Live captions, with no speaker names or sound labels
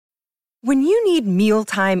When you need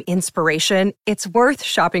mealtime inspiration, it's worth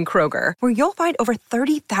shopping Kroger, where you'll find over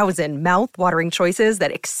 30,000 mouth-watering choices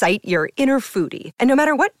that excite your inner foodie. And no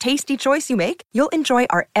matter what tasty choice you make, you'll enjoy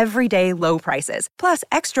our everyday low prices, plus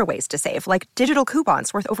extra ways to save, like digital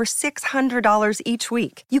coupons worth over $600 each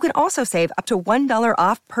week. You can also save up to $1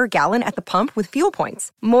 off per gallon at the pump with fuel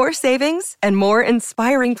points. More savings and more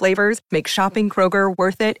inspiring flavors make shopping Kroger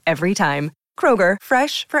worth it every time. Kroger,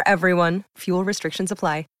 fresh for everyone. Fuel restrictions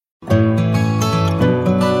apply.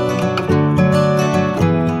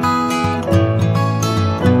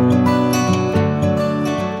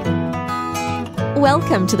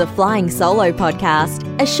 Welcome to the Flying Solo podcast,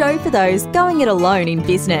 a show for those going it alone in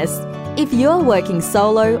business. If you're working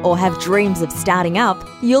solo or have dreams of starting up,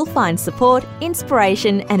 you'll find support,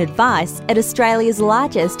 inspiration and advice at Australia's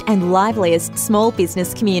largest and liveliest small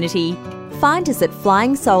business community. Find us at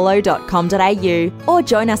flyingsolo.com.au or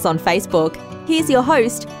join us on Facebook. Here's your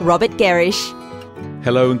host, Robert Gerish.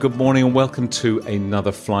 Hello and good morning and welcome to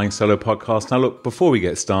another Flying Solo podcast. Now look, before we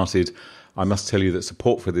get started, I must tell you that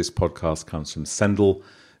support for this podcast comes from Sendle,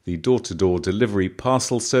 the door-to-door delivery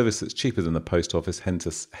parcel service that's cheaper than the post office. Head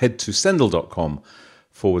to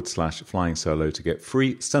sendle.com/flying solo to get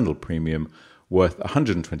free Sendle Premium worth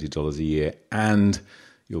 $120 a year, and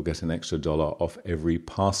you'll get an extra $1 off every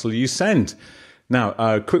parcel you send. Now,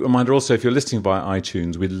 a quick reminder also, if you're listening via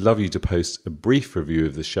iTunes, we'd love you to post a brief review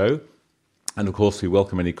of the show. And of course, we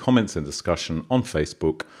welcome any comments and discussion on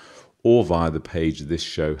Facebook or via the page this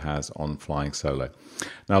show has on Flying Solo.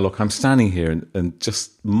 Now, look, I'm standing here and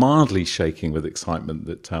just mildly shaking with excitement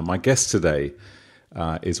that my guest today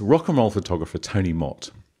is rock and roll photographer Tony Mott.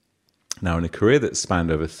 Now, in a career that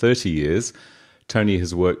spanned over 30 years, Tony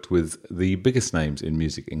has worked with the biggest names in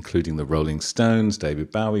music, including the Rolling Stones,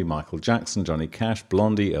 David Bowie, Michael Jackson, Johnny Cash,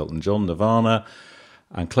 Blondie, Elton John, Nirvana,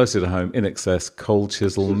 and closer to home, INXS, Cold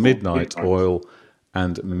Chisel, Midnight Oil,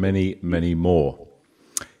 and many, many more.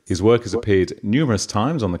 His work has appeared numerous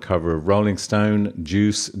times on the cover of Rolling Stone,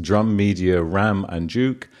 Juice, Drum Media, Ram and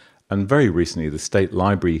Duke, and very recently the State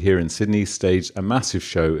Library here in Sydney staged a massive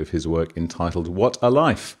show of his work entitled What a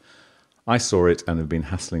Life. I saw it and have been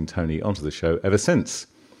hassling Tony onto the show ever since.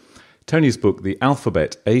 Tony's book, The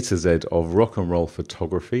Alphabet A to Z of Rock and Roll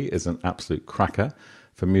Photography, is an absolute cracker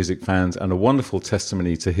for music fans and a wonderful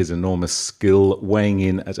testimony to his enormous skill, weighing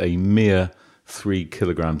in at a mere 3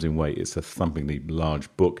 kilograms in weight. It's a thumpingly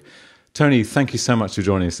large book. Tony, thank you so much for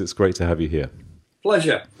joining us. It's great to have you here.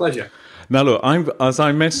 Pleasure. Now, look, as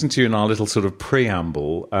I mentioned to you in our little sort of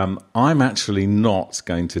preamble, I'm actually not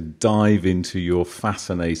going to dive into your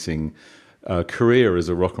fascinating career as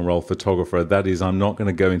a rock and roll photographer. That is, I'm not going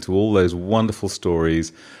to go into all those wonderful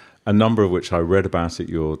stories, a number of which I read about at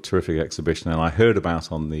your terrific exhibition and I heard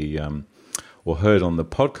about on the heard on the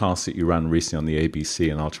podcast that you ran recently on the ABC,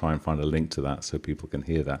 and I'll try and find a link to that so people can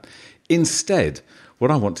hear that. Instead, what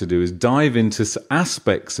I want to do is dive into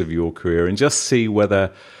aspects of your career and just see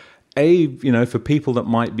whether, for people that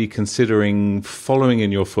might be considering following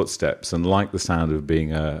in your footsteps and like the sound of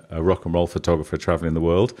being a rock and roll photographer traveling the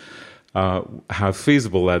world, how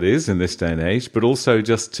feasible that is in this day and age, but also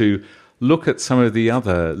just to look at some of the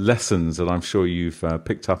other lessons that I'm sure you've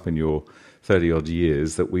picked up in your 30-odd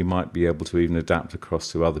years that we might be able to even adapt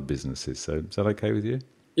across to other businesses. So is that okay with you?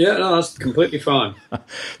 Yeah, no, that's completely fine.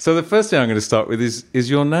 So the first thing I'm going to start with is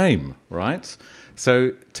your name, right?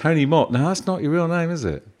 So Tony Mott. Now, that's not your real name, is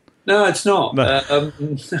it? No, it's not. No.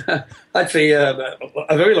 Actually, a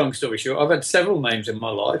very long story short, I've had several names in my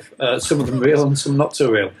life, some of them real and some not so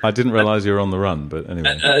real. I didn't realise you were on the run, but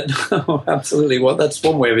anyway. No, absolutely. Well, that's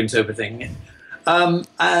one way of interpreting it.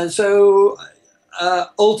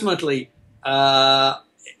 Ultimately,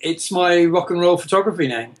 it's my rock and roll photography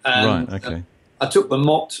name. And, right, okay. I took the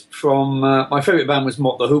Mott from, my favourite band was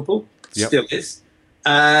Mott the Hoople, still is.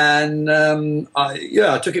 And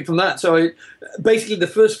I took it from that. So basically the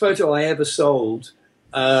first photo I ever sold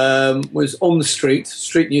was on the street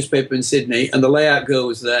newspaper in Sydney, and the layout girl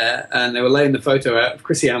was there, and they were laying the photo out of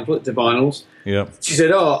Chrissy Amplet at Divinals. Yeah. She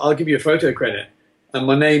said, I'll give you a photo credit. And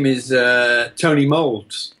my name is Tony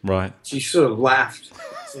Moulds. Right. She sort of laughed.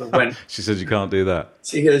 Sort of went. She said, you can't do that.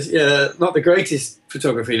 She goes, yeah, not the greatest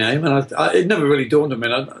photography name. And it never really dawned on me.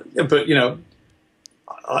 But,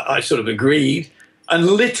 I sort of agreed. And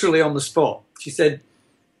literally on the spot, she said,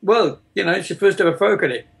 well, it's your first ever photo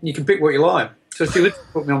credit. You can pick what you like. So she literally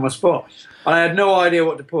put me on my spot. I had no idea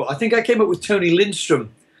what to put. I think I came up with Tony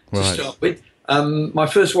Lindstrom to start with. My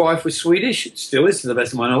first wife was Swedish. It still is, to the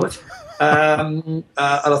best of my knowledge. And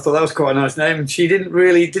I thought that was quite a nice name. And she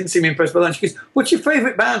didn't seem impressed by that. She goes, what's your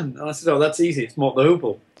favourite band? And I said, that's easy. It's Mott the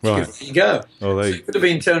Hoople. She goes, there you go. Oh, So it could have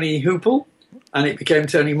been Tony Hoople, and it became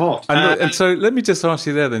Tony Mott. And so let me just ask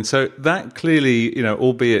you there then. So that clearly,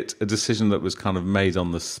 albeit a decision that was kind of made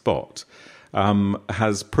on the spot,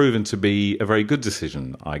 has proven to be a very good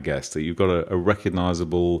decision, I guess, that you've got a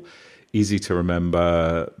recognisable, easy to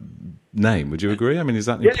remember name. Would you agree? I mean, is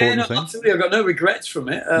that an important thing? Absolutely. I've got no regrets from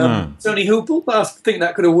it. Tony Hoople, I think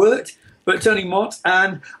that could have worked, but Tony Mott.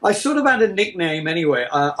 And I sort of had a nickname anyway.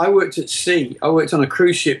 I worked at sea. I worked on a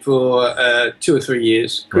cruise ship for 2 or 3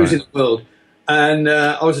 years, cruising the world. And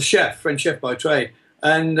I was a chef, French chef by trade.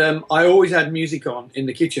 And I always had music on in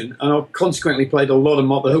the kitchen, and I consequently played a lot of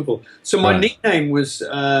Mott the Hoople. So my nickname was,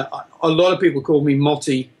 a lot of people called me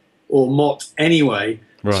Motty or Mott anyway.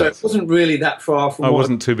 Right. So it wasn't really that far from. I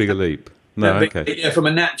wasn't too big a leap. No, okay. Yeah, from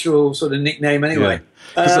a natural sort of nickname anyway.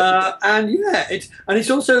 Yeah. It's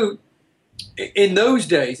also in those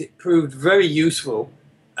days it proved very useful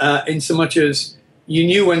in so much as you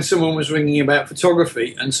knew when someone was ringing about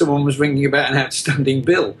photography and someone was ringing about an outstanding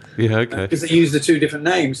bill. Yeah, okay. Because they used the two different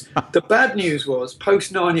names. The bad news was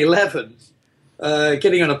post 9/11,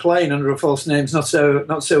 getting on a plane under a false name is not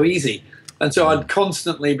so easy. And so I'd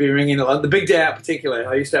constantly be ringing. The big day out particularly,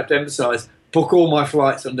 I used to have to emphasise, book all my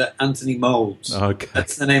flights under Anthony Moulds. Okay.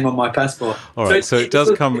 That's the name on my passport. All right, so it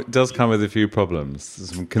does come with a few problems,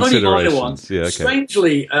 some considerations. Ones. Yeah, okay.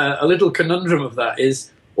 Strangely, a little conundrum of that is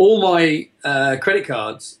all my credit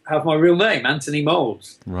cards have my real name, Anthony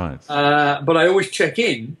Moulds. Right. But I always check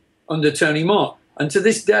in under Tony Mott. And to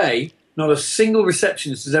this day, not a single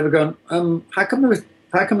receptionist has ever gone, how come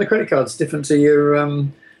the credit card's different to your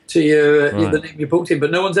the name you booked in?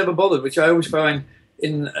 But no one's ever bothered, which I always find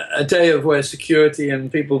in a day of where security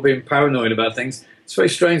and people being paranoid about things, it's very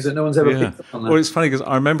strange that no one's ever picked up on that. Well, it's funny because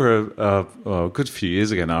I remember a good few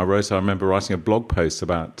years ago now, I remember writing a blog post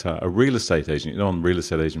about a real estate agent. On real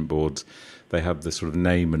estate agent boards, they have the sort of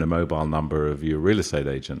name and a mobile number of your real estate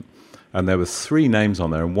agent. And there were 3 names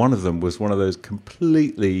on there, and one of them was one of those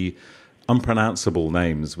completely unpronounceable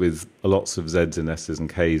names with lots of Z's and S's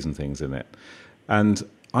and K's and things in it. And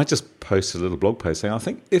I just posted a little blog post saying, I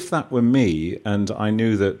think if that were me and I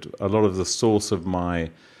knew that a lot of the source of my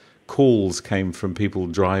calls came from people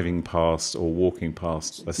driving past or walking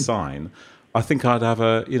past a sign, I think I'd have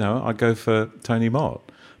I'd go for Tony Mott.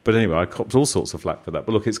 But anyway, I copped all sorts of flack for that.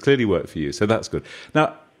 But look, it's clearly worked for you, so that's good.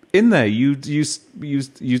 Now, in there, you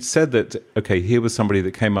said that, okay, here was somebody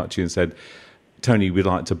that came up to you and said, Tony, we'd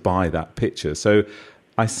like to buy that picture. So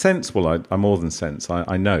I sense, I more than sense,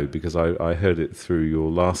 I know because I heard it through your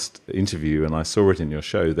last interview and I saw it in your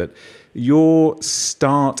show, that your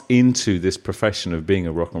start into this profession of being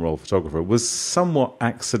a rock and roll photographer was somewhat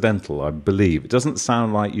accidental, I believe. It doesn't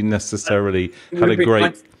sound like you necessarily had a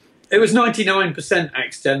great... It was 99%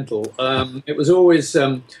 accidental. It was always,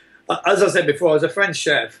 as I said before, I was a French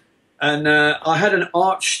chef, and I had an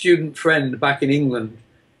art student friend back in England.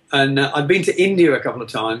 And I'd been to India a couple of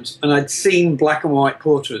times, and I'd seen black and white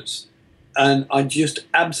portraits, and I just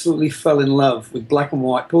absolutely fell in love with black and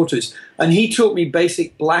white portraits. And he taught me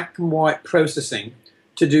basic black and white processing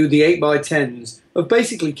to do the 8x10s of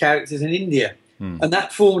basically characters in India. And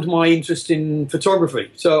that formed my interest in photography.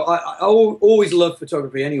 So I always loved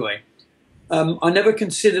photography anyway. I never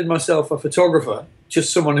considered myself a photographer,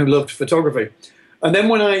 just someone who loved photography. And then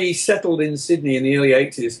when I settled in Sydney in the early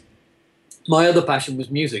 80s, my other passion was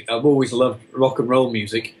music. I've always loved rock and roll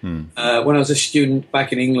music. When I was a student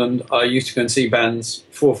back in England, I used to go and see bands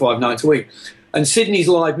 4 or 5 nights a week. And Sydney's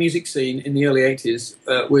live music scene in the early 80s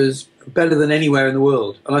was better than anywhere in the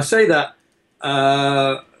world. And I say that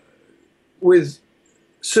with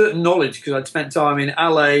certain knowledge because I'd spent time in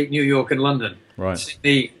LA, New York and London. Right.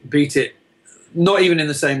 Sydney beat it, not even in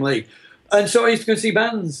the same league. And so I used to go and see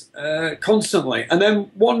bands constantly. And then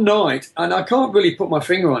one night, and I can't really put my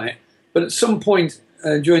finger on it, but at some point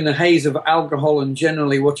during the haze of alcohol and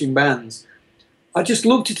generally watching bands, I just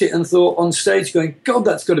looked at it and thought on stage going, God,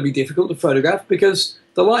 that's got to be difficult to photograph because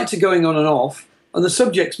the lights are going on and off and the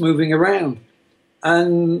subject's moving around.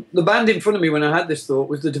 And the band in front of me when I had this thought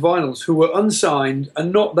was the Divinals, who were unsigned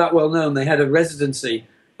and not that well known. They had a residency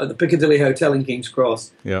at the Piccadilly Hotel in King's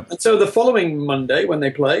Cross. Yeah. And so the following Monday when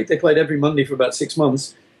they played every Monday for about 6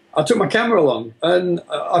 months, I took my camera along and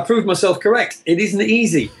I proved myself correct. It isn't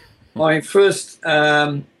easy. My first,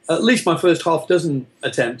 at least my first half dozen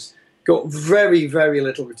attempts got very, very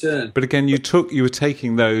little return. But again, you were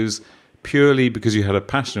taking those purely because you had a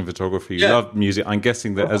passion in photography. You loved music. I'm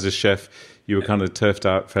guessing that as a chef, you were kind of turfed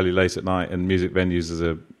out fairly late at night, and music venues is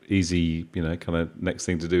a easy, kind of next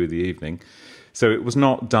thing to do in the evening. So it was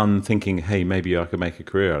not done thinking, hey, maybe I could make a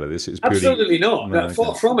career out of this. It was purely, absolutely not. No,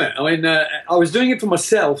 far from it. I mean, I was doing it for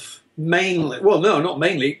myself mainly. Well, no, not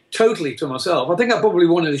mainly. Totally to myself. I think I probably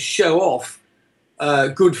wanted to show off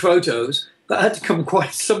good photos, that had to come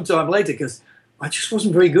quite some time later because I just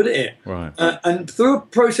wasn't very good at it. Right. And through a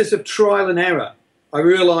process of trial and error, I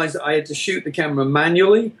realized that I had to shoot the camera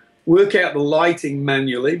manually, work out the lighting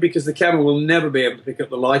manually, because the camera will never be able to pick up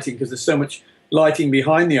the lighting because there's so much lighting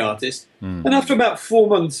behind the artist. And after about 4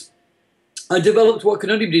 months, I developed what can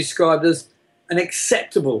only be described as an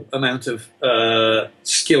acceptable amount of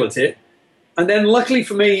skill at it. And then luckily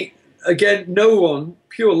for me, again, no one,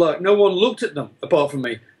 pure luck, no one looked at them apart from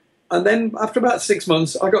me. And then after about 6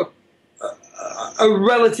 months, I got a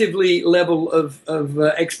relatively level of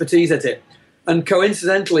expertise at it. And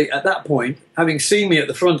coincidentally, at that point, having seen me at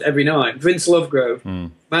the front every night, Vince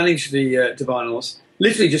Lovegrove managed the Divinyls,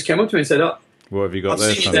 literally just came up to me and said, "Oh, what have you got I've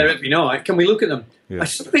there? seen you there every night. Can we look at them?" Yeah. I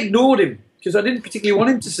sort of ignored him because I didn't particularly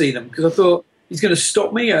want him to see them because I thought he's going to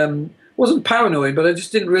stop me. Wasn't paranoid, but I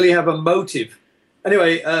just didn't really have a motive.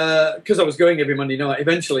 Anyway, because I was going every Monday night,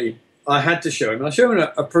 eventually I had to show him. I showed him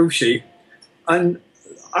a proof sheet, and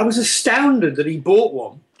I was astounded that he bought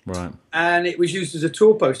one. Right. And it was used as a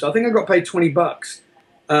tour poster. I think I got paid $20,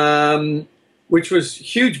 which was a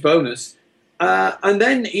huge bonus. And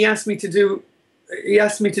then he asked me to do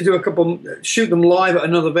a couple, shoot them live at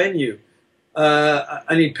another venue,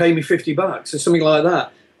 and he'd pay me $50 or something like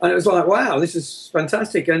that. And it was like, wow, this is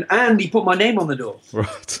fantastic. And he put my name on the door,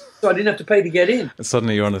 Right. so I didn't have to pay to get in. And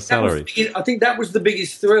suddenly you're on a salary. I think that was the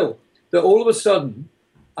biggest thrill, that all of a sudden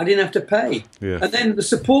I didn't have to pay. Yeah. And then the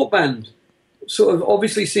support band sort of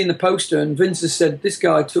obviously seen the poster, and Vince has said, this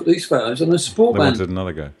guy took these photos, and the support They band, wanted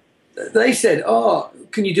another go. they said, "Oh,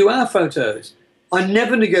 can you do our photos?" I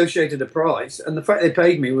never negotiated a price, and the fact they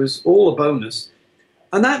paid me was all a bonus.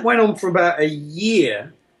 And that went on for about a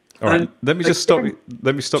year. All right, And let me just stop you.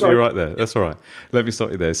 Let me stop Sorry. you right there. That's all right. Let me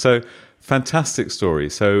stop you there. So, fantastic story.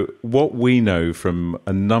 So, what we know from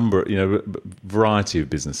a number, variety of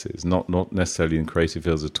businesses, not necessarily in creative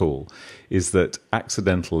fields at all, is that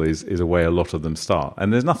accidental is a way a lot of them start,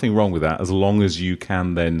 and there's nothing wrong with that as long as you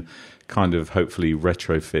can then kind of hopefully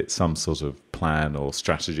retrofit some sort of plan or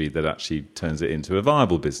strategy that actually turns it into a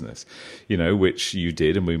viable business, which you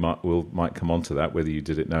did, and we might come on to that, whether you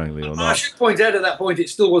did it knowingly or I not. should point out at that point, it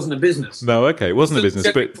still wasn't a business. No, okay, it wasn't a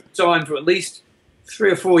business, but time for at least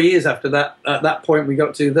 3 or 4 years after that. At that point, we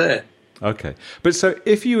got to there. okay. But so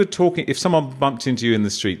if you were talking, if someone bumped into you in the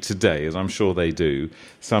street today, as I'm sure they do,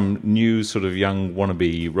 some new sort of young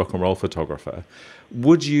wannabe rock and roll photographer,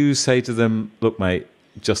 would you say to them, "Look, mate,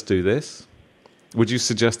 just do this"? Would you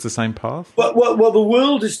suggest the same path? Well, the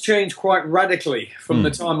world has changed quite radically from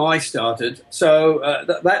the time I started, so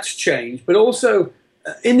that's changed. But also,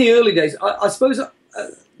 in the early days, I suppose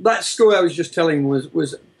that story I was just telling was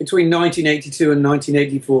between 1982 and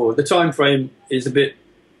 1984. The time frame is a bit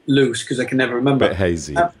loose because I can never remember. A bit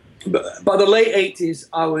hazy. But by the late 80s,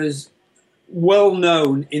 I was well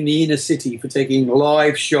known in the inner city for taking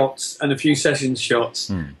live shots and a few sessions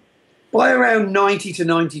shots. By around 90 to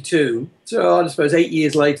 92, so I suppose 8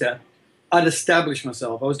 years later, I'd established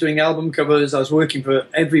myself. I was doing album covers, I was working for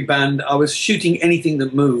every band, I was shooting anything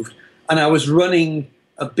that moved, and I was running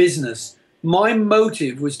a business. My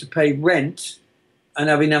motive was to pay rent and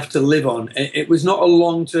have enough to live on. It was not a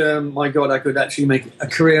long-term, my God, I could actually make a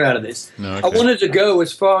career out of this. No, I okay. wanted to go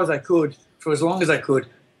as far as I could, for as long as I could,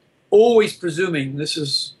 always presuming this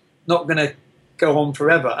was not going to go on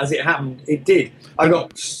forever. As it happened, it did. I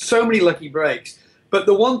got so many lucky breaks. But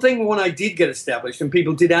the one thing when I did get established, and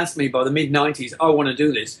people did ask me by the mid-90s, I want to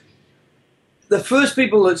do this. The first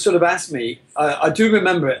people that sort of asked me, I do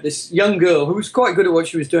remember it, this young girl who was quite good at what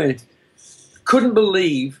she was doing, couldn't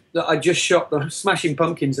believe that I just shot the Smashing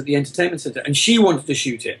Pumpkins at the Entertainment Centre, and she wanted to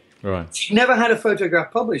shoot it. Right. She never had a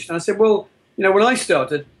photograph published. And I said, well, when I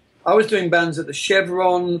started, I was doing bands at the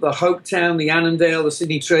Chevron, the Hopetown, the Annandale, the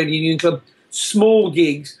Sydney Trade Union Club, small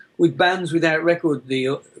gigs with bands without record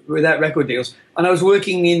deals. And I was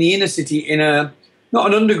working in the inner city in not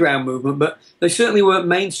an underground movement, but they certainly weren't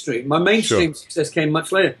mainstream. My mainstream success came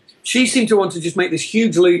much later. She seemed to want to just make this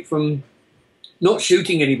huge leap from not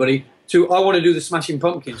shooting anybody to, I want to do the Smashing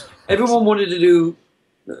Pumpkins. Everyone wanted to do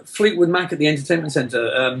Fleetwood Mac at the Entertainment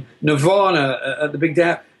Centre, Nirvana at the Big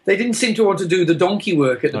Day. They didn't seem to want to do the donkey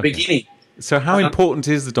work at the beginning. So how important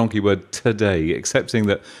is the donkey word today, accepting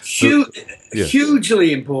that...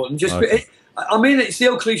 Hugely important. Just, Okay. I mean, it's the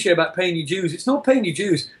old cliche about paying your dues. It's not paying your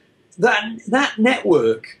dues. That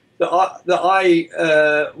network that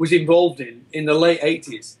I was involved in the late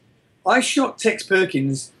 80s, I shot Tex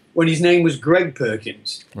Perkins when his name was Greg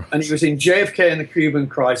Perkins, and he was in JFK and the Cuban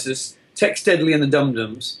Crisis, Tex Deadly and the Dum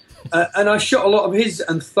Dums, and I shot a lot of his,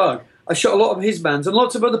 and Thug. I shot a lot of his bands and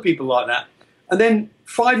lots of other people like that. And then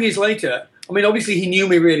 5 years later, I mean, obviously he knew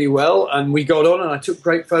me really well, and we got on, and I took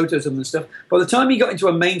great photos of him and stuff. By the time he got into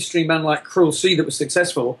a mainstream band like Cruel Sea that was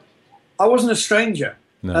successful, I wasn't a stranger.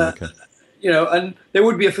 No, okay. You know, and there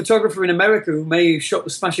would be a photographer in America who may have shot the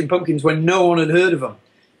Smashing Pumpkins when no one had heard of him.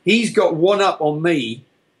 He's got one up on me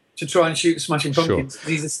to try and shoot the Smashing Pumpkins.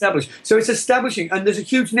 Sure. He's established. So it's establishing, and there's a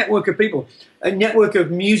huge network of people, a network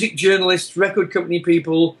of music journalists, record company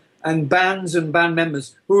people, and bands and band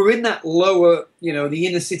members who are in that lower, you know, the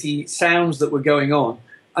inner city sounds that were going on.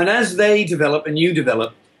 And as they develop and you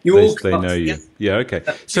develop, you all they know you. Yeah, okay.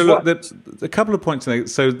 So look, a couple of points in there.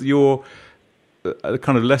 So your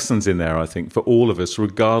kind of lessons in there, I think, for all of us,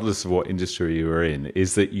 regardless of what industry you are in,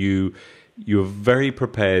 is that you're very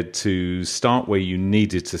prepared to start where you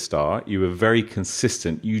needed to start. You were very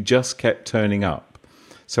consistent. You just kept turning up.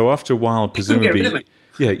 So after a while, presumably,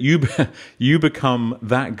 yeah, you become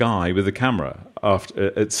that guy with the camera at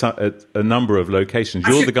a number of locations.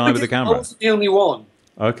 You're the guy with the camera. I wasn't the only one.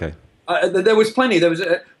 Okay. There was plenty. There was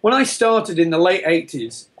when I started in the late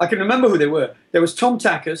 80s, I can remember who they were. There was Tom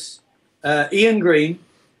Takacs, Ian Green,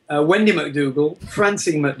 Wendy McDougall,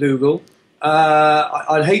 Francine McDougall.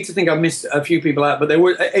 I'd hate to think I missed a few people out, but there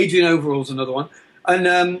were Adrian Overall's another one.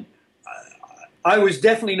 And I was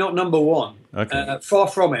definitely not number one. Okay. Far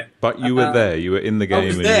from it. But you were there. You were in the game. I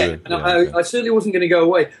was there. I certainly wasn't going to go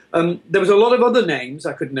away. There was a lot of other names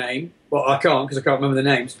I could name. Well, I can't because I can't remember the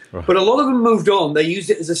names. Right. But a lot of them moved on. They used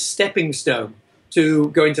it as a stepping stone to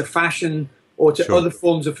go into fashion or to other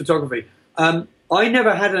forms of photography. I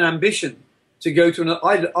never had an ambition to go to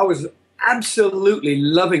another. I was absolutely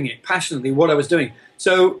loving it, passionately, what I was doing.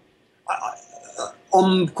 So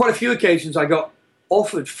on quite a few occasions, I got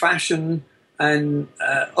offered fashion and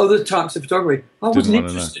other types of photography. I wasn't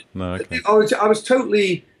interested. No, okay. I was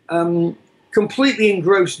totally, completely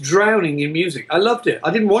engrossed, drowning in music. I loved it.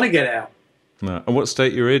 I didn't want to get out. No. And what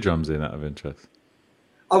state your eardrums in, out of interest?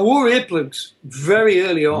 I wore earplugs very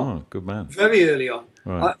early on. Oh, good man. Very early on.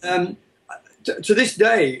 Right. To this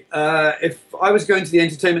day, if I was going to the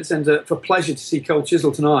entertainment centre for pleasure to see Cold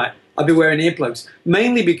Chisel tonight, I'd be wearing earplugs,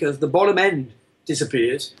 mainly because the bottom end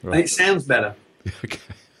disappears and it sounds better. Okay.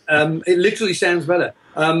 It literally sounds better.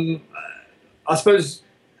 I suppose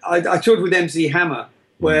I toured with MC Hammer,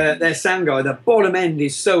 where their sound guy, the bottom end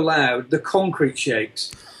is so loud, the concrete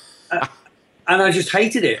shakes. And I just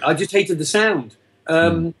hated it. I just hated the sound.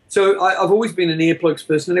 So I've always been an earplugs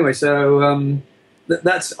person anyway. So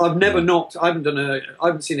I've never not. I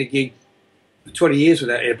haven't seen a gig for 20 years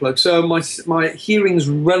without earplugs. So my hearing's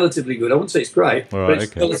relatively good. I wouldn't say it's great, but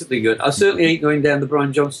it's relatively good. I certainly ain't going down the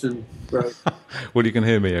Brian Johnston road. Well, you can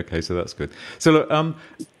hear me, okay, so that's good. So look, I'm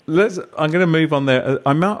going to move on there.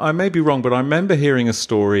 I may be wrong, but I remember hearing a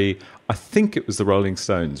story. I think it was the Rolling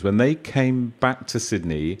Stones when they came back to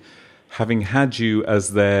Sydney, having had you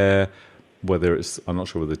as their, whether it's, I'm not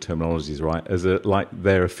sure whether the terminology is right, as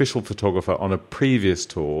their official photographer on a previous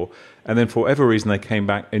tour, and then for whatever reason they came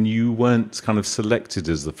back and you weren't kind of selected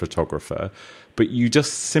as the photographer, but you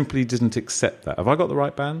just simply didn't accept that. Have I got the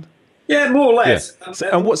right band? Yeah, more or less.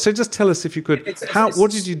 Yeah. So just tell us, if you could,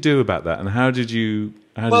 what did you do about that, and how did you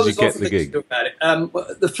get the gig? About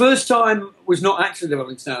it. The first time was not actually the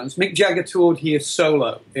Rolling Stones. Mick Jagger toured here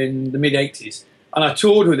solo in the mid-'80s, and I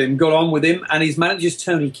toured with him, got on with him, and his manager's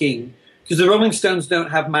Tony King, because the Rolling Stones don't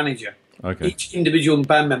have manager. Okay. Each individual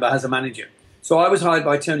band member has a manager. So I was hired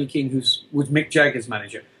by Tony King, who was Mick Jagger's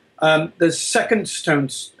manager. The second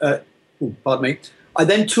Stones, pardon me, I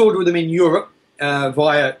then toured with them in Europe,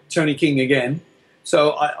 via Tony King again.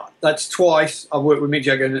 So that's twice I've worked with Mick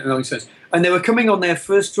Jagger and Rolling Stones. And they were coming on their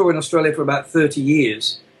first tour in Australia for about 30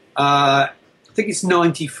 years. I think it's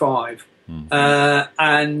 95.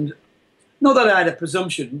 And not that I had a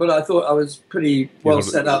presumption, but I thought I was pretty well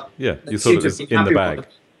set up. Yeah, you thought it was in the bag.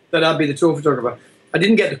 That I'd be the tour photographer. I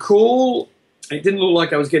didn't get the call. It didn't look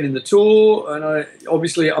like I was getting the tour. And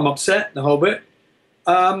obviously I'm upset, the whole bit.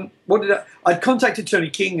 I'd contacted Tony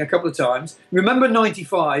King a couple of times. Remember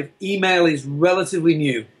 95, email is relatively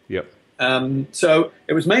new. Yep. So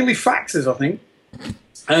it was mainly faxes, I think.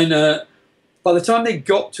 And by the time they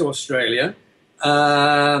got to Australia,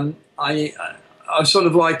 I was sort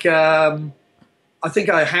of like, I think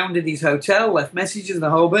I hounded his hotel, left messages and the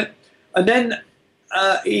whole bit. And then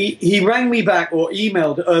he rang me back or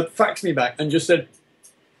faxed me back and just said,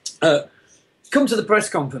 come to the press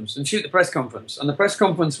conference and shoot the press conference. And the press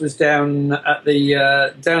conference was down at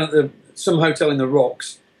some hotel in the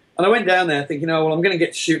Rocks. And I went down there thinking, I'm going to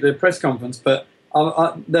get to shoot the press conference, but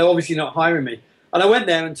they're obviously not hiring me. And I went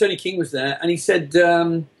there and Tony King was there and he said,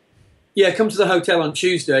 yeah, come to the hotel on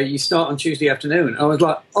Tuesday. You start on Tuesday afternoon. And I was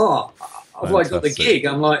like, I've got the gig.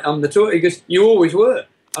 I'm the tour. He goes, you always were.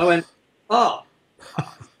 I went, "Ah,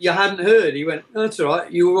 you hadn't heard?" He went, "Oh, that's all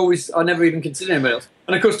right. You were always, I never even considered anybody else."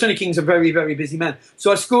 And of course, Tony King's a very, very busy man.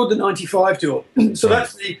 So I scored the 95 tour. So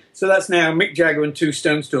that's now Mick Jagger and 2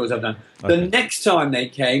 Stones tours I've done. The next time they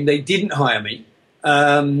came, they didn't hire me.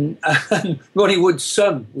 And Ronnie Wood's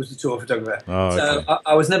son was the tour photographer. Oh, okay. So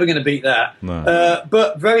I was never going to beat that. No.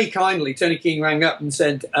 But very kindly, Tony King rang up and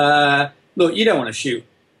said, "Look, you don't want to shoot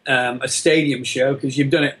a stadium show because you've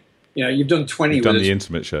done it. You know, you've done 20 You've with done us." the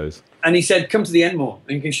intimate shows. And he said, "Come to the Enmore,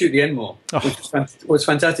 and you can shoot the Enmore," which was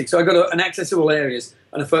fantastic. So I got an accessible areas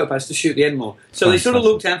and a photo pass to shoot the Enmore. So they sort of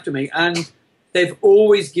looked after me, and they've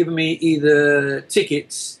always given me either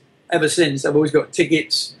tickets ever since. I've always got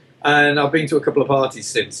tickets, and I've been to a couple of parties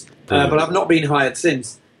since. But I've not been hired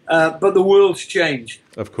since. But the world's changed.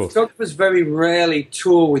 Of course. Photographers very rarely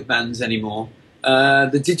tour with bands anymore.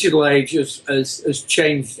 The digital age has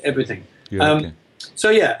changed everything. Yeah, okay. So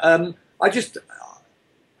yeah,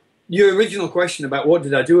 your original question about what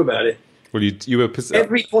did I do about it? Well, you were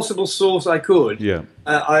Every possible source I could. Yeah.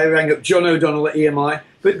 I rang up John O'Donnell at EMI,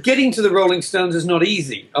 but getting to the Rolling Stones is not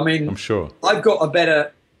easy. I mean, I'm sure I've got a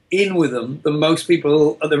better in with them than most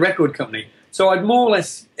people at the record company. So I'd more or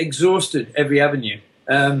less exhausted every avenue.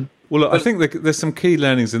 Well, look, I think there's some key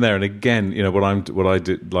learnings in there, and again, you know, what I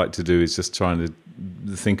like to do is just trying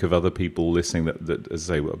to think of other people listening that as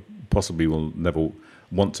I say, possibly will never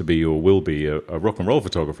want to be or will be a rock and roll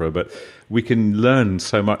photographer, but we can learn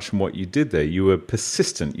so much from what you did there. You were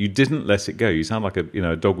persistent. You didn't let it go. You sound like a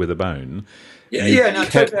dog with a bone. Totally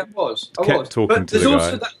I was. Talking but to there's the guy.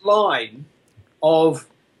 also that line of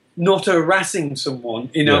not harassing someone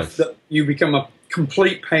enough that you become a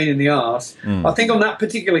complete pain in the arse. I think on that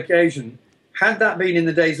particular occasion, had that been in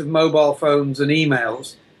the days of mobile phones and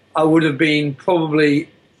emails, I would have been probably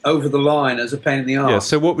over the line as a pain in the arse. Yeah.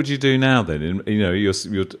 So what would you do now then? You know, you're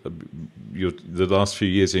the last few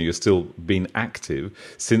years, you're still been active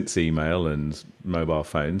since email and mobile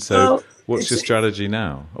phone. So what's your strategy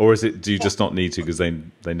now? Or do you just not need to because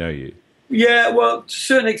they know you? Yeah, well, to a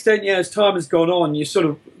certain extent, as time has gone on, you're sort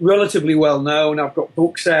of relatively well known. I've got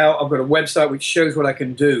books out. I've got a website which shows what I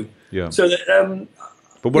can do. Yeah. So that,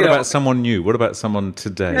 but what about someone new? What about someone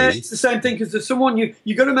today? Yeah, it's the same thing because there's someone new.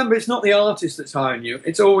 You got to remember, it's not the artist that's hiring you.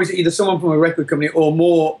 It's always either someone from a record company or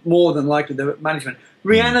more than likely the management.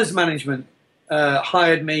 Rihanna's management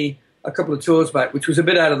hired me a couple of tours back, which was a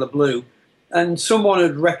bit out of the blue, and someone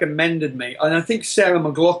had recommended me. And I think Sarah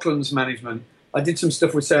McLachlan's management. I did some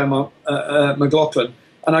stuff with Sarah McLachlan,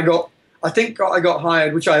 and I think I got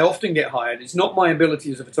hired, which I often get hired. It's not my ability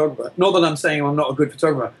as a photographer. Not that I'm saying I'm not a good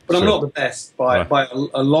photographer, but I'm not the best by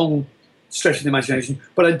a long stretch of the imagination.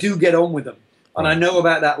 But I do get on with them. And I know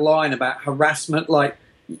about that line about harassment. Like,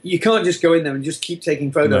 you can't just go in there and just keep taking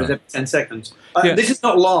photos every 10 seconds. This is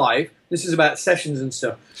not live. This is about sessions and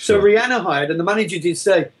stuff. Sure. So Rihanna hired, and the manager did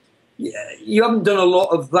say, you haven't done a lot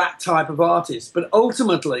of that type of artist. But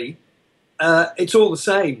ultimately, it's all the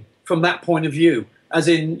same from that point of view. As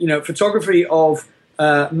in, photography of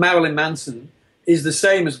Marilyn Manson is the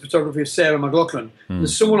same as photography of Sarah McLachlan.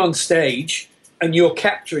 There's someone on stage, and you're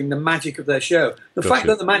capturing the magic of their show. The fact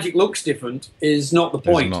that the magic looks different is not the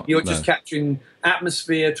point. You're just capturing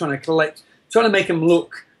atmosphere, trying to make them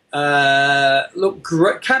look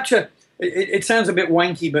great. It sounds a bit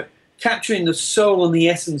wanky, but capturing the soul and the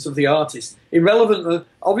essence of the artist. Irrelevant.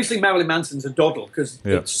 Obviously, Marilyn Manson's a doddle because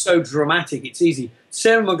it's so dramatic. It's easy.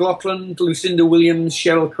 Sarah McLachlan, Lucinda Williams,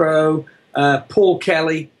 Sheryl Crow, Paul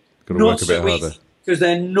Kelly. Got to work a bit harder because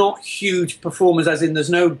they're not huge performers. As in, there's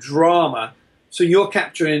no drama. So you're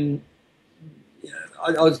capturing.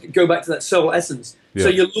 I'll go back to that soul essence. Yeah. So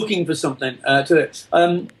you're looking for something to it.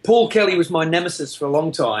 Paul Kelly was my nemesis for a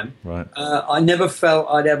long time. Right. I never felt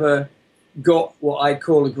I'd ever got what I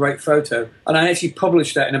call a great photo, and I actually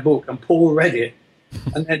published that in a book. And Paul read it,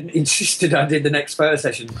 and then insisted I did the next photo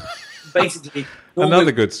session. Basically,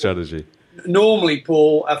 another good strategy. Normally,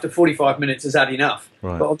 Paul, after 45 minutes, has had enough.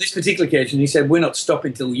 Right. But on this particular occasion, he said, "We're not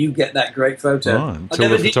stopping till you get that great photo." Right. I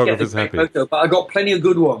never did get the great photo, but I got plenty of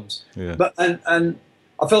good ones. Yeah. But and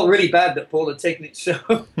I felt really bad that Paul had taken it so to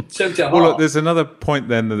heart. Well, look, there's another point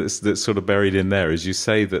then that's sort of buried in there, is you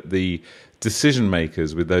say that the decision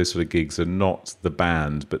makers with those sort of gigs are not the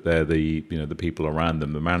band, but they're the people around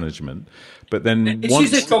them, the management. But then it's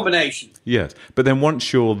usually a combination. Yes, but then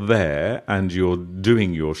once you're there and you're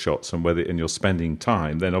doing your shots and you're spending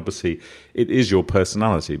time, then obviously it is your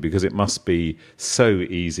personality, because it must be so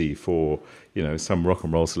easy for some rock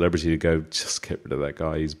and roll celebrity to go, just get rid of that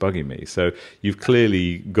guy, he's bugging me. So you've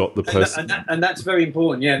clearly got the person, and that's very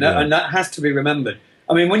important. And that has to be remembered.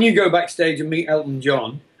 I mean, when you go backstage and meet Elton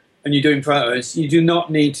John, and you're doing photos, you do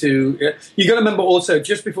not need to. You got to remember also,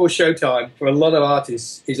 just before showtime, for a lot of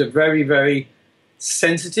artists, is a very, very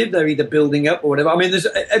sensitive. They're either building up or whatever. I mean,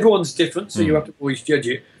 everyone's different, so you have to always judge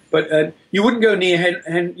it. But you wouldn't go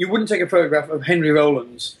near. You wouldn't take a photograph of Henry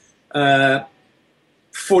Rollins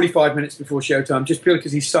 45 minutes before showtime, just purely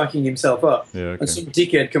because he's psyching himself up. Yeah, okay. And some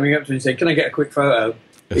dickhead coming up to him and saying, "Can I get a quick photo?"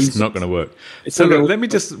 It's not going to work. So look, let me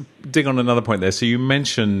just dig on another point there. So you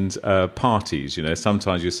mentioned parties. You know,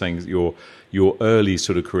 sometimes you're saying your early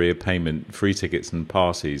sort of career payment, free tickets and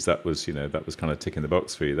parties. That was kind of ticking the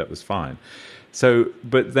box for you. That was fine. So,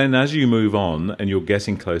 but then as you move on and you're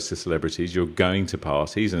getting close to celebrities, you're going to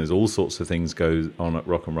parties, and there's all sorts of things go on at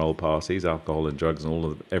rock and roll parties, alcohol and drugs and all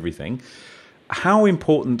of everything. How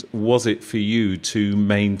important was it for you to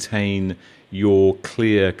maintain your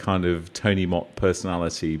clear kind of Tony Mott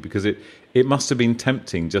personality? Because it must have been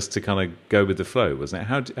tempting just to kind of go with the flow, wasn't it?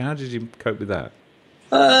 How did you cope with that?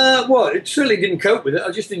 Well, it certainly didn't cope with it.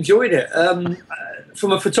 I just enjoyed it.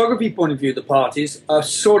 From a photography point of view, the parties are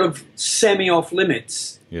sort of semi-off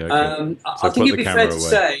limits. Yeah, okay. I think it'd be fair to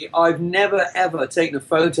say I've never, ever taken a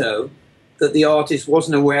photo that the artist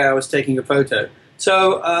wasn't aware I was taking a photo.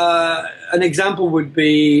 So an example would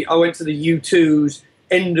be I went to the U2's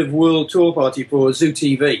end of world tour party for Zoo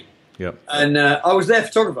TV. Yep. And I was their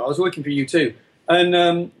photographer. I was working for U2.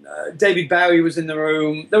 And David Bowie was in the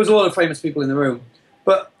room. There was a lot of famous people in the room.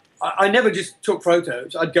 But I never just took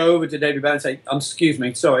photos. I'd go over to David Bowie and say, excuse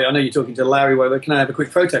me, sorry, I know you're talking to Larry, whatever, can I have a quick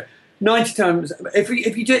photo? 90 times, if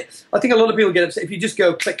you do, I think a lot of people get upset. If you just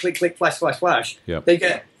go click, click, click, flash, flash, flash, yep. They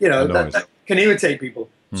get, that can irritate people.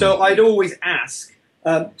 So I'd always ask.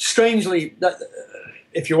 Strangely,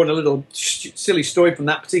 if you want a little silly story from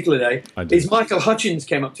that particular day, is Michael Hutchins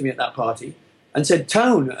came up to me at that party and said,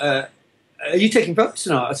 Tone, are you taking photos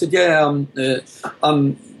tonight? I said, yeah,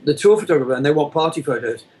 I'm the tour photographer and they want party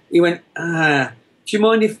photos. He went, do you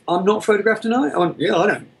mind if I'm not photographed tonight? I went, yeah, I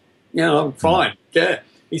don't. Yeah, I'm fine. Yeah.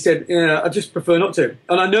 He said, yeah, I just prefer not to.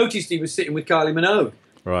 And I noticed he was sitting with Kylie Minogue.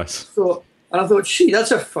 Right. I thought, gee,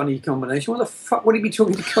 that's a funny combination. What the fuck would he be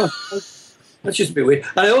talking to Kylie? That's just a bit weird.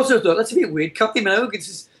 And I also thought, that's a bit weird. Kylie Minogue,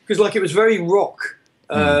 because like it was very rock.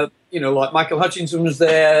 Like Michael Hutchinson was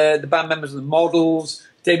there, the band members and the Models,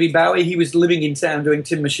 David Bowie, he was living in town doing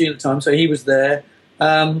Tin Machine at the time, so he was there.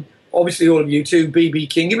 Obviously all of U2, B.B.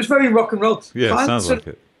 King. It was very rock and roll. Yeah, it sounds like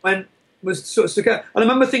it. Was sort of stuck out. And I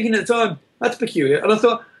remember thinking at the time, that's peculiar. And I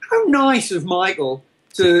thought, how nice of Michael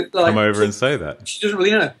to come over and say that. She doesn't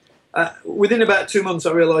really know. Within about 2 months,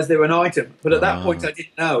 I realised they were an item. But at that point, I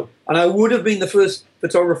didn't know. And I would have been the first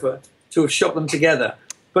photographer to have shot them together.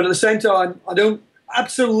 But at the same time, I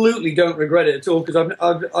absolutely don't regret it at all, because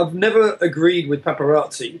I've never agreed with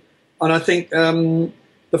paparazzi. And I think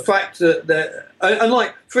the fact that and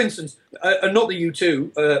like, for instance, not the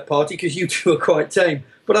U2 party, because U2 are quite tame,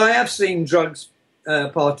 but I have seen drugs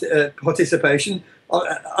participation,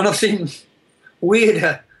 and I've seen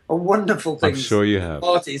weirder and wonderful things. I'm sure you have.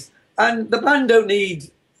 Parties. And the band don't need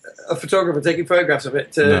a photographer taking photographs of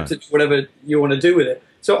it to whatever you want to do with it.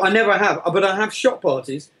 So I never have. But I have shot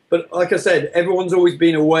parties. But like I said, everyone's always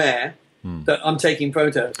been aware that I'm taking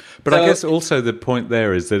photos. But I guess also the point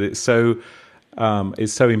there is that it's so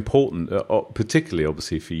important, particularly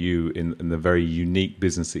obviously for you in the very unique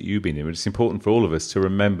business that you've been in. It's important for all of us to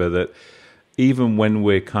remember that even when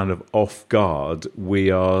we're kind of off guard,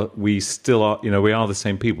 we still are the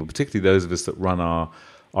same people, particularly those of us that run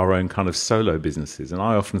our own kind of solo businesses. And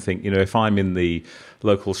I often think, if I'm in the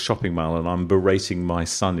local shopping mall and I'm berating my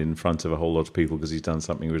son in front of a whole lot of people because he's done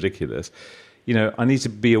something ridiculous, I need to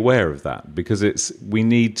be aware of that, because we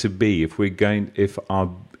need to be,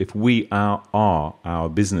 if we are our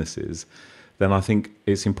businesses, then I think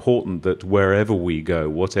it's important that wherever we go,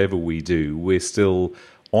 whatever we do, we still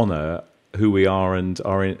honour who we are and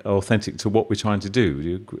are authentic to what we're trying to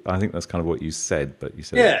do. I think that's kind of what you said, but you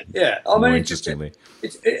said more interestingly.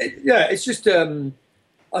 It's just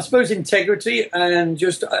I suppose integrity, and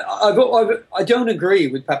just I don't agree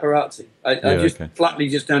with paparazzi. I flatly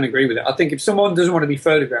just don't agree with it. I think if someone doesn't want to be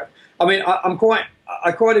photographed, I mean, I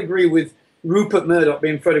quite agree with Rupert Murdoch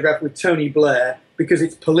being photographed with Tony Blair because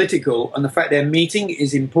it's political and the fact they're meeting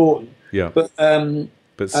is important. Yeah. But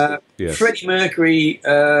yes. Freddie Mercury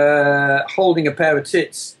holding a pair of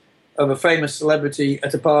tits of a famous celebrity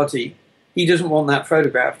at a party, he doesn't want that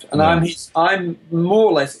photographed, and I'm more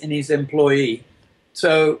or less in his employee.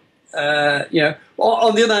 So, on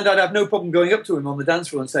the other hand, I'd have no problem going up to him on the dance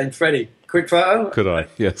floor and saying, Freddie, quick photo? Could I?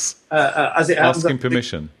 Yes. As it happens, asking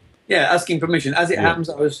permission. Yeah, asking permission. As it happens,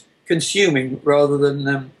 I was consuming rather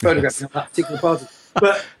than photographing at that particular party.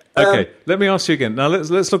 But okay, let me ask you again. Now,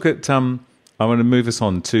 let's look at I want to move us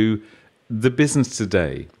on to the business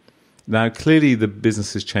today. Now, clearly the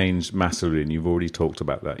business has changed massively, and you've already talked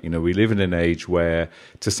about that. You know, we live in an age where,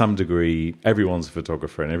 to some degree, everyone's a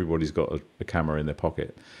photographer and everybody's got a camera in their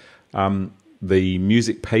pocket. The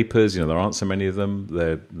music papers, you know, there aren't so many of them.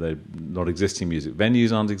 They're not existing. Music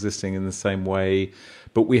venues aren't existing in the same way.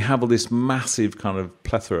 But we have all this massive kind of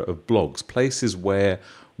plethora of blogs, places where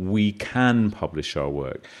we can publish our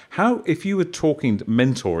work. How, if you were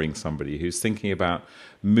mentoring somebody who's thinking about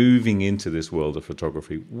moving into this world of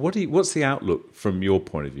photography, what's the outlook from your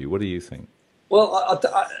point of view? What do you think? Well,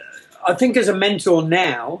 I think as a mentor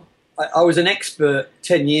now, I was an expert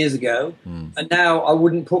 10 years ago, and now I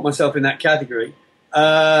wouldn't put myself in that category.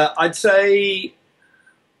 I'd say,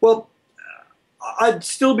 well, I'd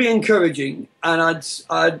still be encouraging, and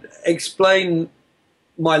I'd explain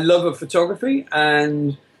my love of photography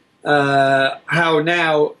and how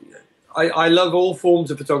now I love all forms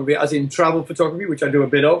of photography, as in travel photography, which I do a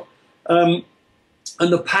bit of, and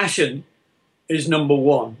the passion is number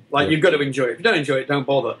one. Like, you've got to enjoy it. If you don't enjoy it, don't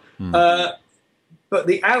bother. But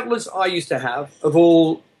the outlets I used to have have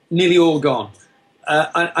nearly all gone.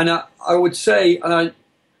 And I would say, and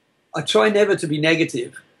I try never to be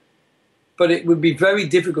negative, but it would be very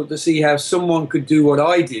difficult to see how someone could do what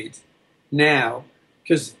I did now,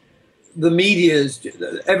 because the media's,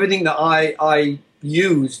 everything that I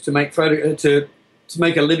use to make to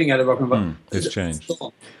make a living out of rock and roll it's changed.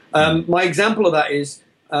 My example of that is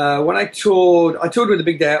when I toured with the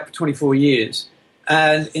Big Day Out for 24 years.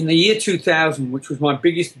 And in the year 2000, which was my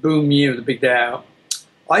biggest boom year of the Big Day Out,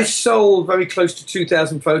 I sold very close to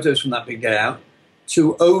 2,000 photos from that Big Day Out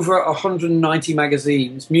to over 190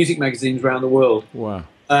 magazines, music magazines around the world. Wow.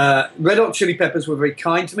 Red Hot Chili Peppers were very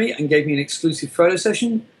kind to me and gave me an exclusive photo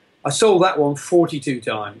session. I sold that one 42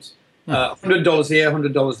 times. $100 here,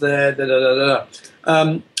 $100 there,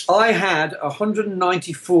 I had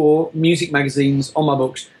 194 music magazines on my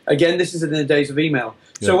books. Again, this is in the days of email.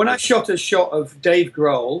 So when I shot a shot of Dave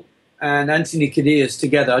Grohl and Anthony Kiedis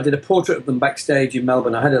together, I did a portrait of them backstage in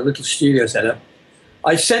Melbourne. I had a little studio set up.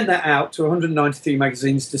 I sent that out to 193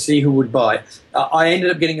 magazines to see who would buy. I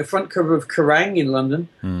ended up getting a front cover of Kerrang in London.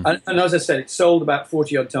 And as I said, it sold about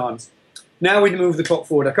 40-odd times. Now we move the clock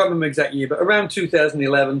forward. I can't remember the exact year, but around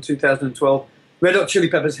 2011, 2012, Red Hot Chili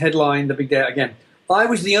Peppers headlined the Big Day Out again. I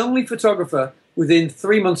was the only photographer within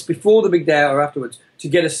 3 months before the Big Day Out or afterwards to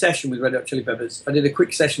get a session with Red Hot Chili Peppers. I did a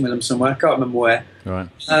quick session with them somewhere. I can't remember where. Right.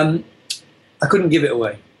 I couldn't give it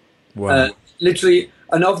away. Wow. Literally,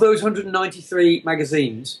 and of those 193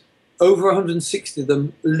 magazines, over 160 of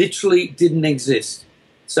them literally didn't exist.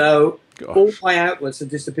 So all my outlets have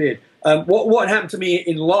disappeared. What happened to me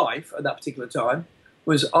in life at that particular time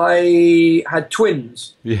was I had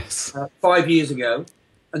twins 5 years ago.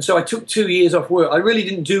 And so I took 2 years off work. I really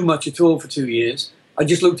didn't do much at all for 2 years. I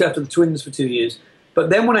just looked after the twins for 2 years. But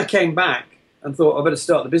then when I came back and thought I better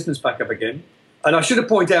start the business back up again, and I should have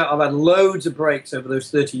pointed out I've had loads of breaks over those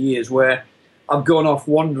 30 years where I've gone off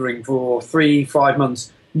wandering for 3-5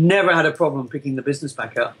 months, never had a problem picking the business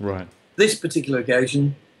back up. Right. This particular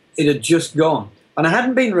occasion, it had just gone. And I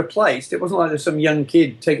hadn't been replaced. It wasn't like there's some young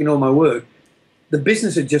kid taking all my work. The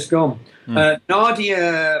business had just gone.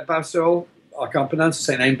 Nadia Bassol, I can't pronounce the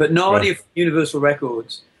same name, but Nadia from Universal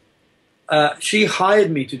Records, she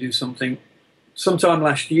hired me to do something sometime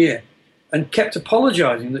last year and kept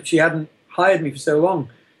apologizing that she hadn't hired me for so long.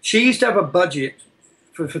 She used to have a budget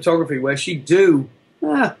for photography where she'd do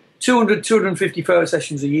 200, 250 photo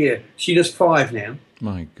sessions a year. She does 5 now.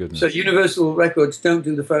 My goodness. So Universal Records don't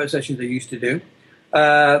do the photo sessions they used to do.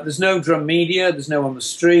 There's no drum media. There's no On the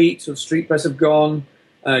Street. So Street Press have gone.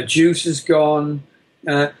 Juice has gone.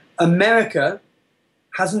 America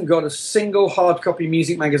hasn't got a single hard copy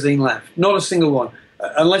music magazine left. Not a single one.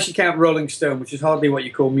 Unless you count Rolling Stone, which is hardly what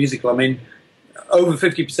you call musical. I mean, over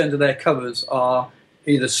 50% of their covers are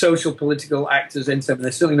either social, political actors, entertainment.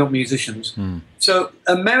 They're certainly not musicians. So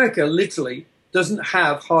America literally doesn't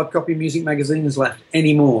have hard copy music magazines left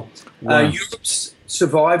anymore. Wow. Europe's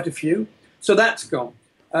survived a few, so that's gone.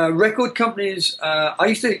 Record companies, I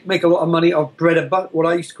used to make a lot of money off what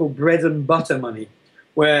I used to call bread and butter money,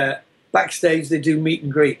 where backstage they do meet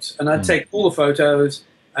and greets, and I'd take all the photos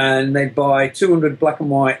and they'd buy 200 black and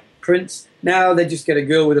white prints. Now they just get a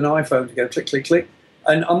girl with an iPhone to go click, click, click.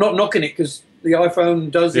 And I'm not knocking it because the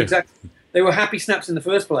iPhone does exactly. They were happy snaps in the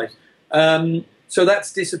first place. So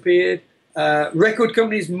that's disappeared. Record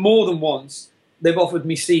companies, more than once, they've offered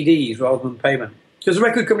me CDs rather than payment because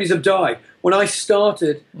record companies have died. When I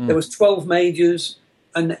started, there was 12 majors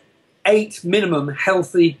and 8 minimum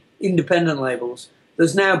healthy independent labels.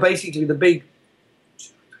 There's now basically the big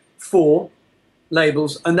 4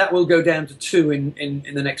 labels, and that will go down to 2 in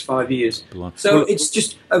the next 5 years. Blimey. So Well, it's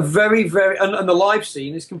just a very, very... And the live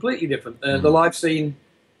scene is completely different. The live scene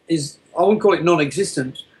is, I wouldn't call it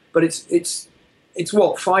non-existent, but it's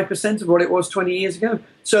what, 5% of what it was 20 years ago?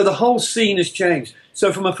 So the whole scene has changed.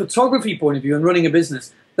 So from a photography point of view and running a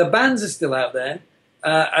business, the bands are still out there,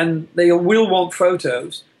 and they will want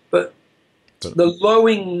photos, but the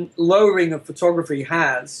lowering of photography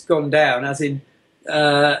has gone down, as in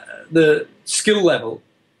the skill level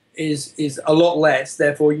is a lot less,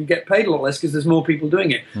 therefore you get paid a lot less because there's more people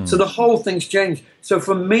doing it. So the whole thing's changed. So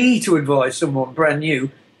for me to advise someone brand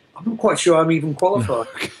new, I'm not quite sure I'm even qualified.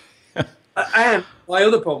 And my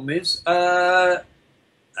other problem is I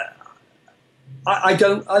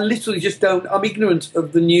literally just don't, I'm ignorant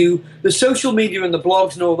of the social media and the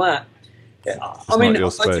blogs and all that. I mean, I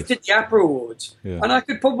just did the APRA Awards, and I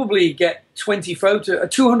could probably get 200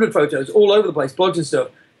 photos all over the place, blogs and stuff.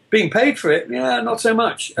 Being paid for it, not so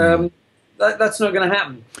much. That's not going to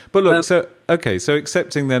happen. But look, so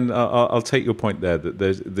accepting then, I'll take your point there that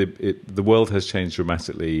the world has changed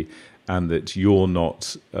dramatically, and that you're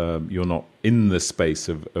not in the space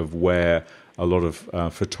of where a lot of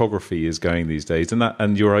photography is going these days,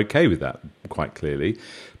 and you're okay with that quite clearly.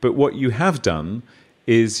 But what you have done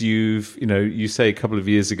is you say a couple of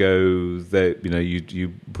years ago that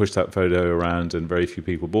you pushed that photo around and very few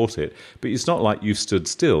people bought it, but it's not like you've stood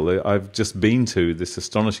still. I've just been to this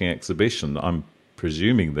astonishing exhibition. I'm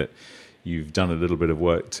presuming that you've done a little bit of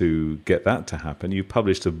work to get that to happen. You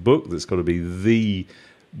published a book that's got to be the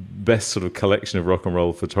best sort of collection of rock and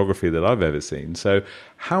roll photography that I've ever seen. So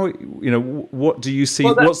how, what do you see?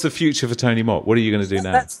 Well, what's the future for Tony Mott? What are you going to do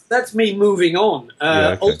now? That's me moving on.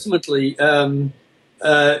 Ultimately,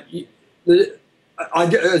 as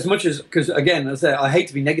much as, because again, as I hate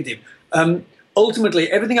to be negative, ultimately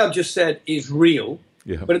everything I've just said is real.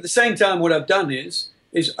 Yeah. But at the same time, what I've done is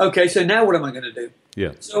okay. So now what am I going to do?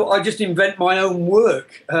 Yeah. So I just invent my own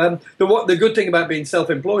work. The good thing about being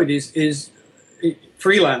self-employed is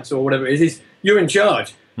freelance or whatever it is you're in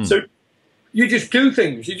charge. So you just do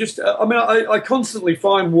things. You just. I constantly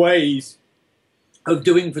find ways of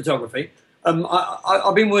doing photography.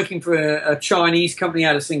 I've been working for a Chinese company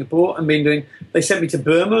out of Singapore, and they sent me to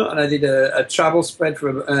Burma, and I did a travel spread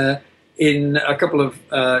in a couple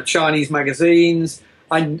of Chinese magazines.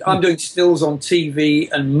 I'm doing stills on TV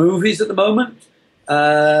and movies at the moment.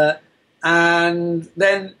 And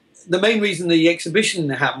then the main reason the exhibition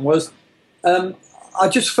happened was I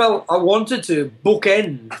just felt I wanted to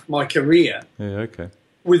bookend my career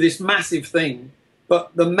with this massive thing.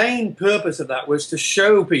 But the main purpose of that was to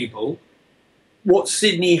show people what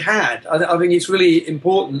Sydney had. I think it's really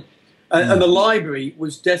important. And the library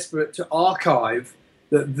was desperate to archive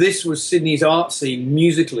that this was Sydney's art scene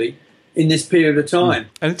musically in this period of time.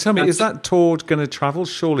 And tell me, is that tour going to travel?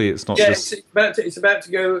 Surely it's not just... It's about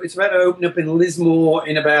to open up in Lismore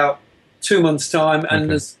in about 2 months' time, and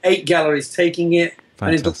there's 8 galleries taking it. Fantastic.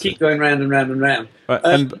 And it'll keep going round and round and round.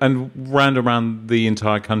 And round around the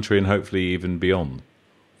entire country and hopefully even beyond.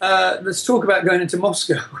 Let's talk about going into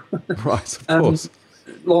Moscow. Right, of course.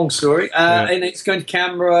 Long story. And it's going to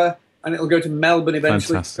Canberra, and it'll go to Melbourne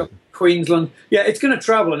eventually. Fantastic. Queensland. Yeah, it's going to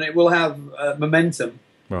travel, and it will have momentum.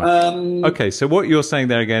 Right. Okay, so what you're saying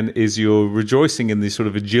there again is you're rejoicing in the sort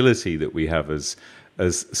of agility that we have as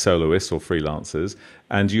soloists or freelancers,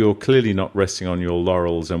 and you're clearly not resting on your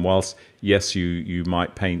laurels. And whilst, yes, you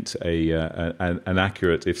might paint an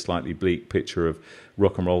accurate, if slightly bleak, picture of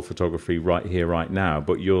rock and roll photography right here, right now,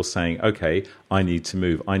 but you're saying, okay, I need to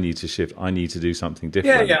move, I need to shift, I need to do something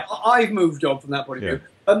different. Yeah, I've moved on from that point of view.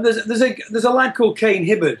 There's a lad called Kane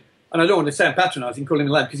Hibbard, and I don't want to sound patronising calling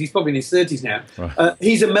him a lad because he's probably in his 30s now. Right.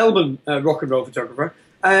 He's a Melbourne rock and roll photographer,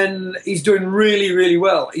 and he's doing really, really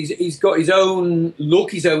well. He's got his own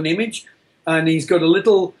look, his own image, and he's got a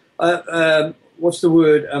little, what's the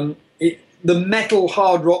word? The metal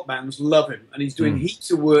hard rock bands love him, and he's doing heaps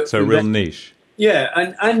of work. So real niche. Yeah,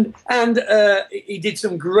 and he did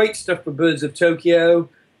some great stuff for Birds of Tokyo.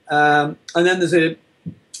 And then there's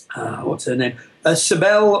what's her name?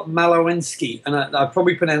 Sibel Malowensky, and I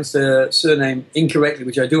probably pronounced her surname incorrectly,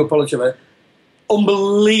 which I do apologize for.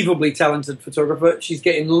 Unbelievably talented photographer. She's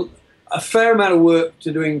getting a fair amount of work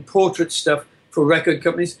to doing portrait stuff for record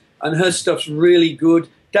companies, and her stuff's really good.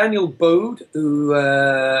 Daniel Bode, who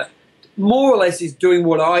more or less is doing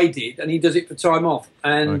what I did, and he does it for time off,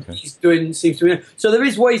 and he's seems to be. So there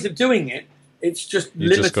is ways of doing it. It's just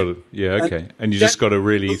limited. Just got to, and you just got to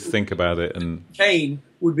really think about it. And Kane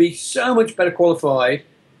would be so much better qualified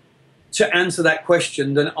to answer that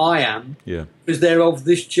question than I am. Yeah, because they're of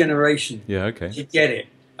this generation. Yeah, okay. You get it.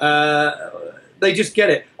 they just get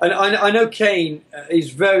it. And I know Kane is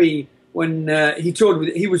very, when he toured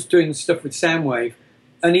with, he was doing stuff with Soundwave,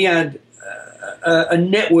 and he had a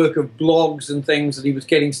network of blogs and things that he was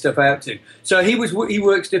getting stuff out to. So he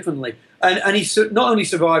works differently, and he's not only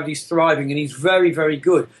survived, he's thriving, and he's very, very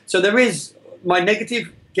good. So there is my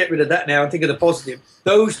negative. Get rid of that now and think of the positive.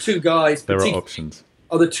 Those two guys, there are options,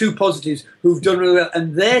 are the two positives who've done really well,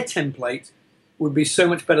 and their template would be so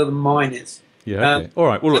much better than mine is. Yeah. Okay. All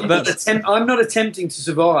right. Well, look, I'm not attempting to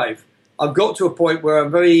survive. I've got to a point where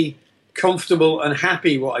I'm very comfortable and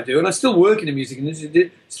happy what I do, and I still work in the music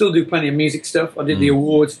industry. Still do plenty of music stuff. I did the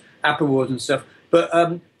awards, App Awards, and stuff. But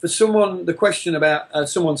for someone, the question about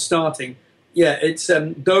someone starting, yeah, it's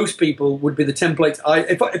those people would be the templates.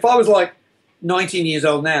 If I was like 19 years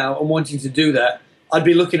old now and wanting to do that, I'd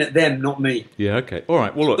be looking at them, not me. Yeah. Okay. All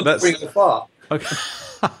right. Well, look, that's bring it far. Okay.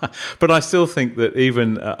 But I still think that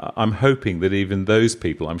even I'm hoping that even those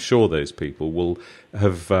people, I'm sure those people will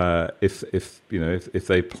have, if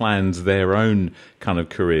they planned their own kind of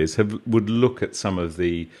careers, would look at some of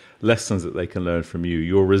the lessons that they can learn from you.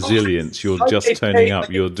 Your resilience, you're just turning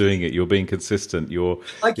up, you're doing it, you're being consistent,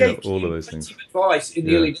 I gave all of those things. Advice in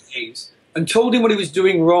the early days and told him what he was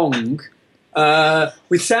doing wrong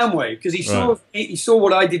with Soundwave, because he saw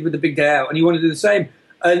what I did with the Big Day Out and he wanted to do the same.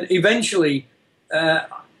 And eventually,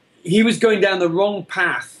 he was going down the wrong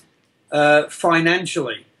path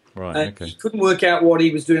financially. Right. Okay. He couldn't work out what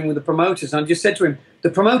he was doing with the promoters. And I just said to him, the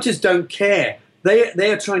promoters don't care.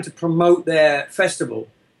 They are trying to promote their festival.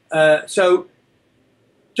 So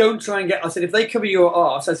don't try and get... I said, if they cover your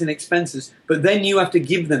arse, as in expenses, but then you have to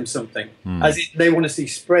give them something, as in they want to see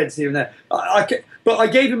spreads here and there. But I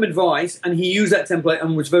gave him advice, and he used that template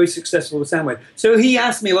and was very successful with Soundwave. So he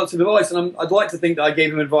asked me lots of advice, and I'd like to think that I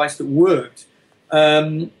gave him advice that worked.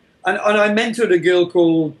 And I mentored a girl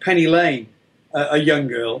called Penny Lane, a young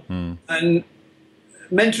girl. And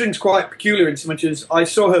mentoring's quite peculiar in so much as I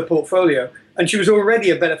saw her portfolio, and she was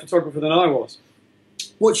already a better photographer than I was.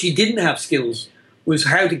 What she didn't have skills was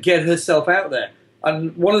how to get herself out there.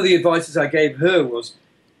 And one of the advices I gave her was,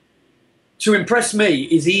 to impress me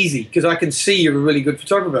is easy because I can see you're a really good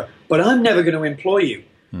photographer, but I'm never going to employ you.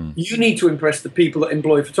 You need to impress the people that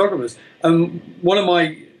employ photographers. And one of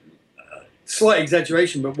my, slight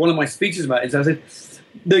exaggeration, but one of my speeches about it is I said,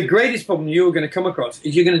 the greatest problem you're going to come across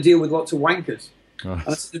is you're going to deal with lots of wankers. And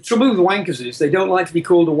I said, the trouble with wankers is they don't like to be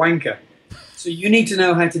called a wanker. So you need to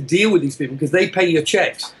know how to deal with these people because they pay your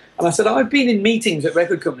checks. And I said, I've been in meetings at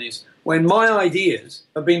record companies when my ideas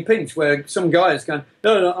have been pinched, where some guy is going,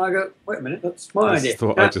 no. I go, wait a minute, that's my idea. That's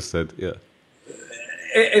what I just said, yeah.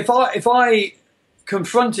 If I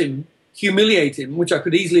confront him, humiliate him, which I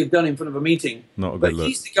could easily have done in front of a meeting, Not a good but look.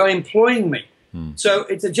 he's the guy employing me. So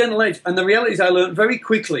it's a gentle age. And the reality is I learned very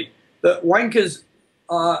quickly that wankers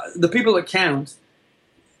are the people that count.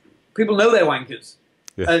 People know they're wankers.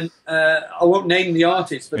 Yeah. And I won't name the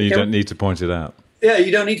artist. But And you don't need to point it out. Yeah,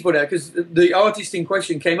 you don't need to put it out because the artist in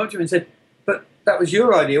question came up to me and said, but that was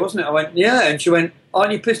your idea, wasn't it? I went, yeah. And she went,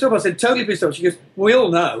 aren't you pissed off? I said, totally pissed off. She goes, we all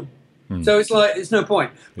know. So it's like, it's no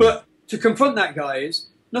point. But to confront that guy is,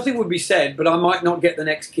 nothing would be said, but I might not get the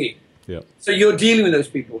next gig. Yeah. So you're dealing with those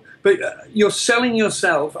people. But you're selling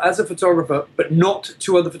yourself as a photographer, but not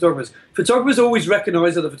to other photographers. Photographers always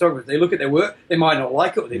recognize other photographers. They look at their work. They might not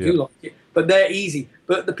like it, or they do like it, but they're easy.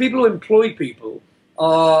 But the people who employ people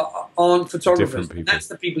aren't photographers. People. That's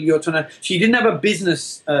the people you're trying to... She didn't have a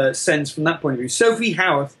business sense from that point of view. Sophie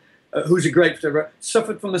Howarth, who's a great photographer,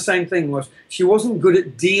 suffered from the same thing. Was she wasn't good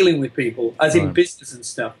at dealing with people, as in business and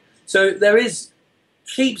stuff. So there is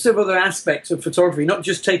heaps of other aspects of photography, not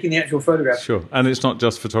just taking the actual photograph. Sure. And it's not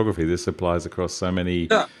just photography. This applies across so many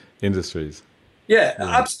industries. Yeah,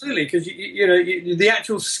 absolutely. Because the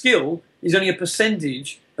actual skill is only a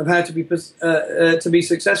percentage of how to be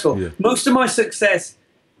successful. Yeah. Most of my success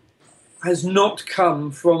has not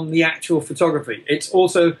come from the actual photography. It's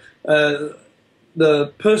also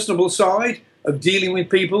the personable side of dealing with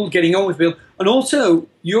people, getting on with people, and also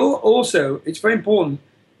it's very important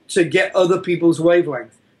to get other people's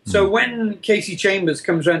wavelength. So when Casey Chambers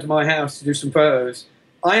comes around to my house to do some photos,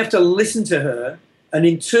 I have to listen to her and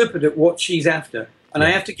interpret what she's after, and I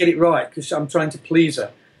have to get it right because I'm trying to please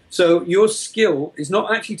her. So your skill is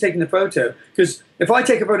not actually taking the photo, because if I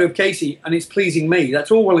take a photo of Casey and it's pleasing me,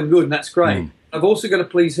 that's all well and good and that's great. I've also got to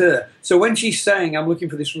please her. So when she's saying, I'm looking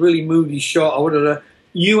for this really moody shot or whatever,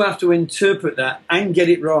 you have to interpret that and get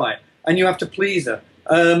it right, and you have to please her.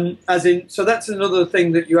 So that's another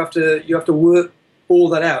thing that you have to work all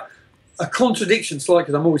that out. A contradiction, slightly,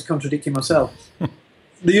 because I'm always contradicting myself.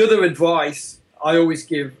 The other advice I always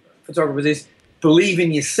give photographers is believe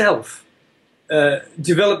in yourself.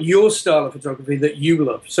 develop your style of photography that you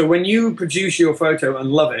love. So when you produce your photo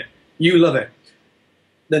and love it, you love it.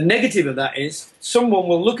 The negative of that is someone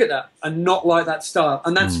will look at that and not like that style,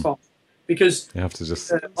 and that's fine, because You have to just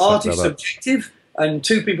art set is that up. subjective, and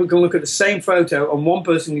two people can look at the same photo, and one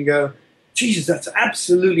person can go, Jesus, that's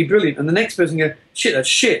absolutely brilliant, and the next person can go, shit, that's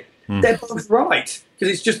shit. They're both right,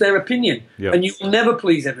 because it's just their opinion, and you will never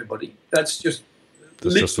please everybody. That's just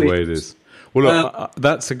the way it is. Well, look,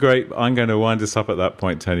 that's a great. I'm going to wind us up at that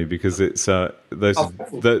point, Tony, because it's those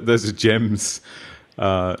are gems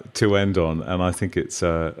to end on, and I think it's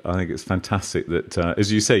fantastic that, as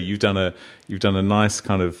you say, you've done a nice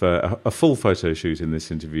kind of a full photo shoot in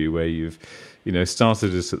this interview where you've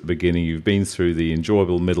started us at the beginning, you've been through the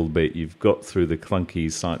enjoyable middle bit, you've got through the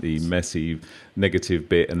clunky, slightly messy, negative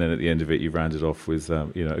bit, and then at the end of it, you've rounded off with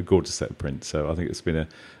a gorgeous set of prints. So I think it's been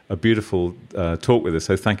a beautiful talk with us.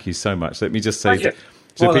 So thank you so much. Let me just say to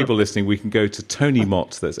people listening, we can go to Tony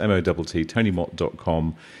Mott, that's M-O-T-T,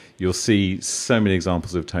 TonyMott.com. You'll see so many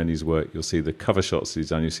examples of Tony's work. You'll see the cover shots that he's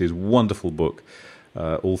done. You'll see his wonderful book,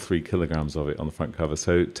 all 3 kilograms of it on the front cover.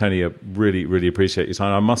 So, Tony, I really, really appreciate your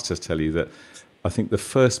time. I must just tell you that I think the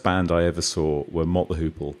first band I ever saw were Mott the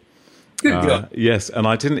Hoople. Good God. Yes, and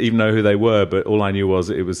I didn't even know who they were, but all I knew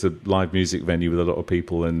was it was a live music venue with a lot of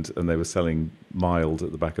people, and they were selling mild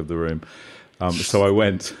at the back of the room. So I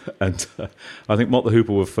went, and I think Mott the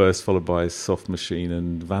Hoople were first, followed by Soft Machine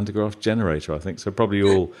and Van de Graaff Generator, I think. So probably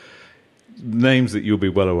all names that you'll be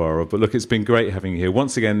well aware of. But look, it's been great having you here.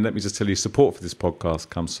 Once again, let me just tell you, support for this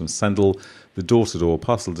podcast comes from Sendle, the door-to-door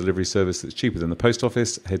parcel delivery service that's cheaper than the post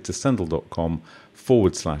office. Head to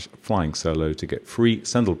sendle.com/flying solo to get free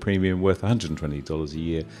Sendle Premium worth $120 a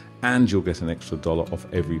year, and you'll get an extra $1 off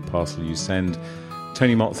every parcel you send.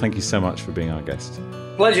 Tony Mott, thank you so much for being our guest.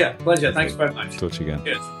 Pleasure. Thanks very much. Talk to you again.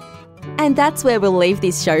 Cheers. And that's where we'll leave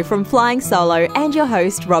this show from Flying Solo and your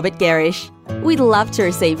host, Robert Gerrish. We'd love to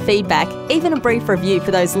receive feedback, even a brief review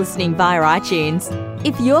for those listening via iTunes.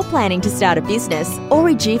 If you're planning to start a business or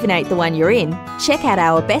rejuvenate the one you're in, check out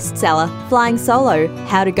our bestseller, Flying Solo,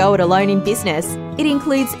 How to Go It Alone in Business. It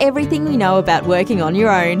includes everything we know about working on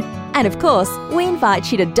your own. And of course, we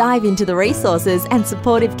invite you to dive into the resources and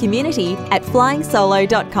supportive community at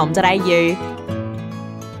flyingsolo.com.au.